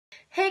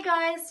Hey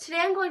guys, today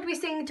I'm going to be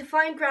singing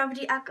Defying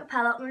Gravity a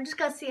cappella and we're just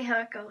going to see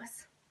how it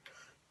goes.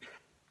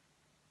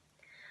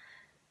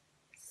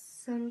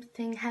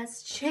 Something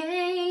has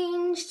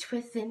changed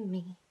within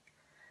me.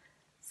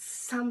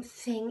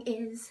 Something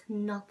is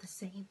not the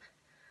same.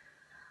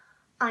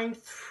 I'm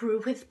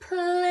through with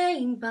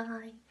playing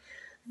by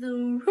the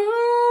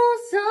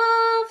rules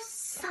of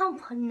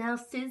someone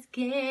else's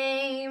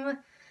game.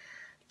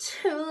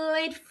 Too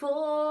late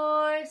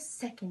for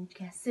second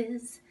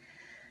guesses.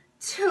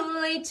 Too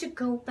late to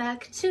go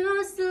back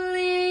to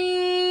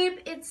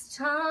sleep. It's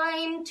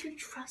time to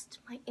trust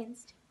my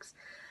instincts.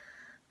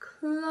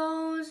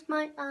 Close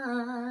my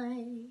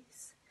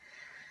eyes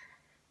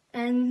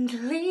and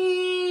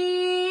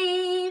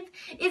leave.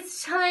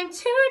 It's time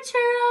to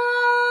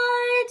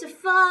try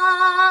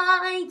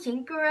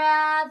defying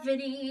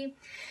gravity.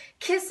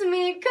 Kiss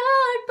me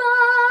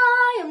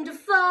goodbye, I'm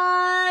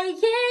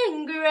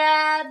defying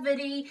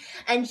gravity,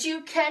 and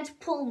you can't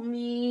pull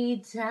me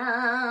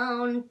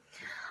down.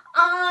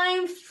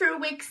 I'm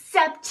through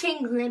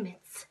accepting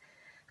limits,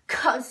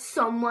 'cause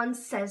someone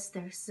says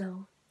they're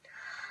so.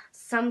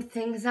 Some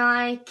things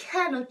I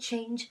cannot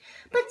change,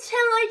 but till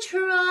I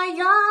try,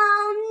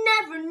 I'll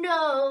never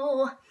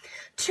know.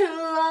 Too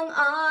long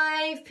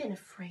I've been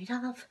afraid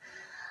of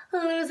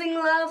losing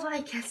love,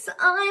 I guess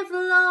I've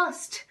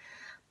lost.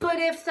 But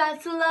if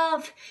that's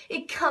love,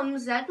 it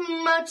comes at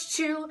much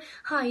too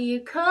high a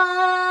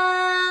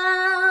cost.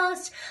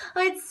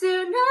 I'd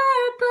sooner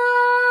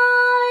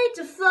buy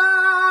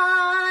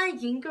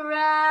defying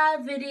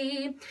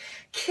gravity.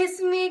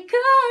 Kiss me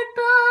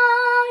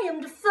goodbye,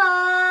 I'm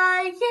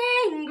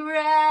defying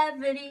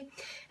gravity,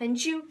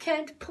 and you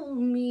can't pull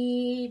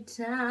me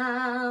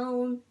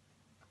down.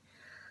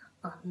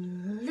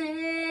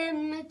 Unlimited,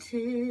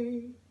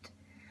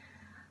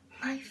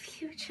 my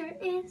future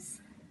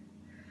is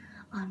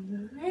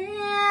unlimited,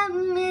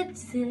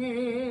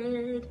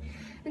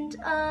 and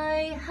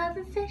I have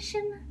a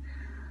vision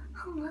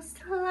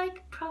almost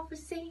like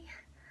prophecy.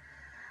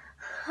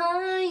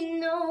 I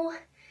know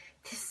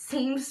this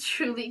seems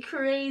truly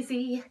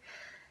crazy,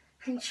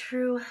 and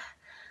true,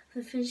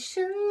 the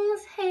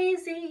vision's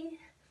hazy,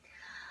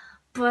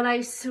 but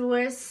I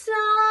swear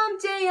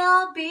someday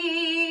I'll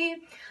be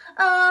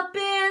up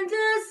in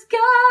the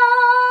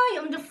sky.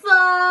 I'm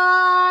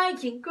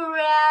defying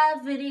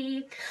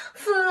gravity,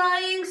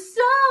 flying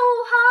so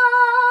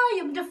high.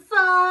 I'm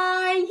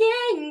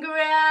defying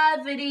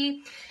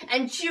gravity,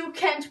 and you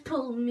can't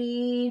pull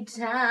me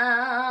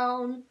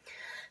down.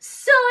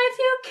 So if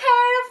you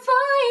care to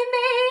find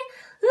me,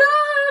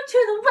 look to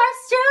the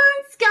western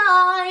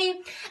sky.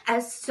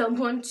 As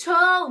someone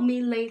told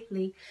me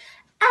lately,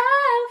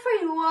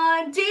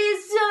 everyone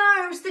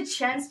deserves the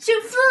chance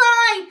to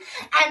fly.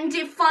 And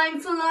if I'm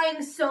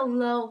flying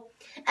solo,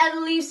 at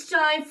least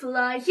I'm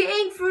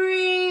flying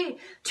free.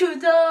 To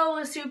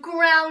those who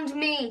ground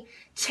me,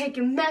 take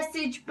a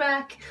message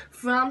back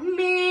from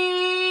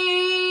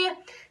me.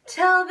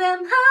 Tell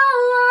them how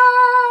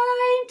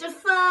I'm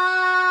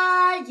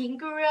defying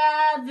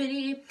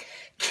gravity.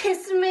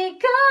 Kiss me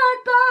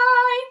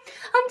goodbye,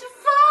 I'm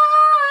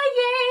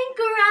defying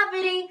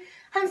gravity,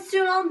 and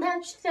soon I'll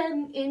match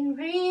them in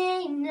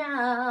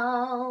renown.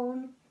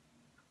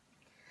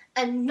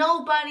 And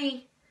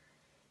nobody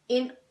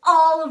in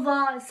all of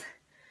Oz,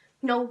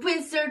 no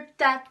wizard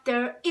that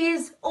there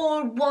is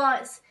or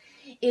was,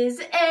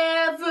 is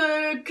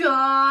ever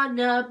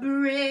gonna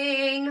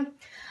bring me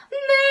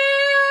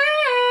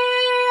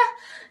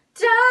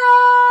down.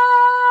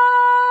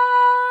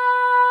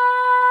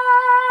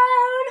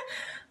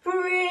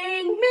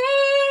 Bring me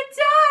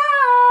down.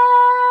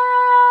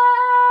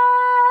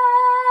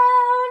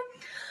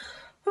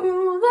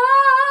 Ooh,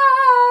 oh.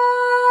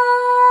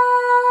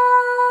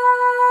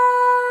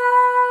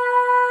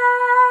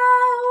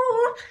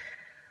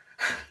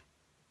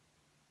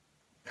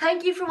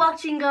 Thank you for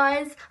watching,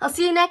 guys. I'll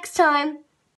see you next time.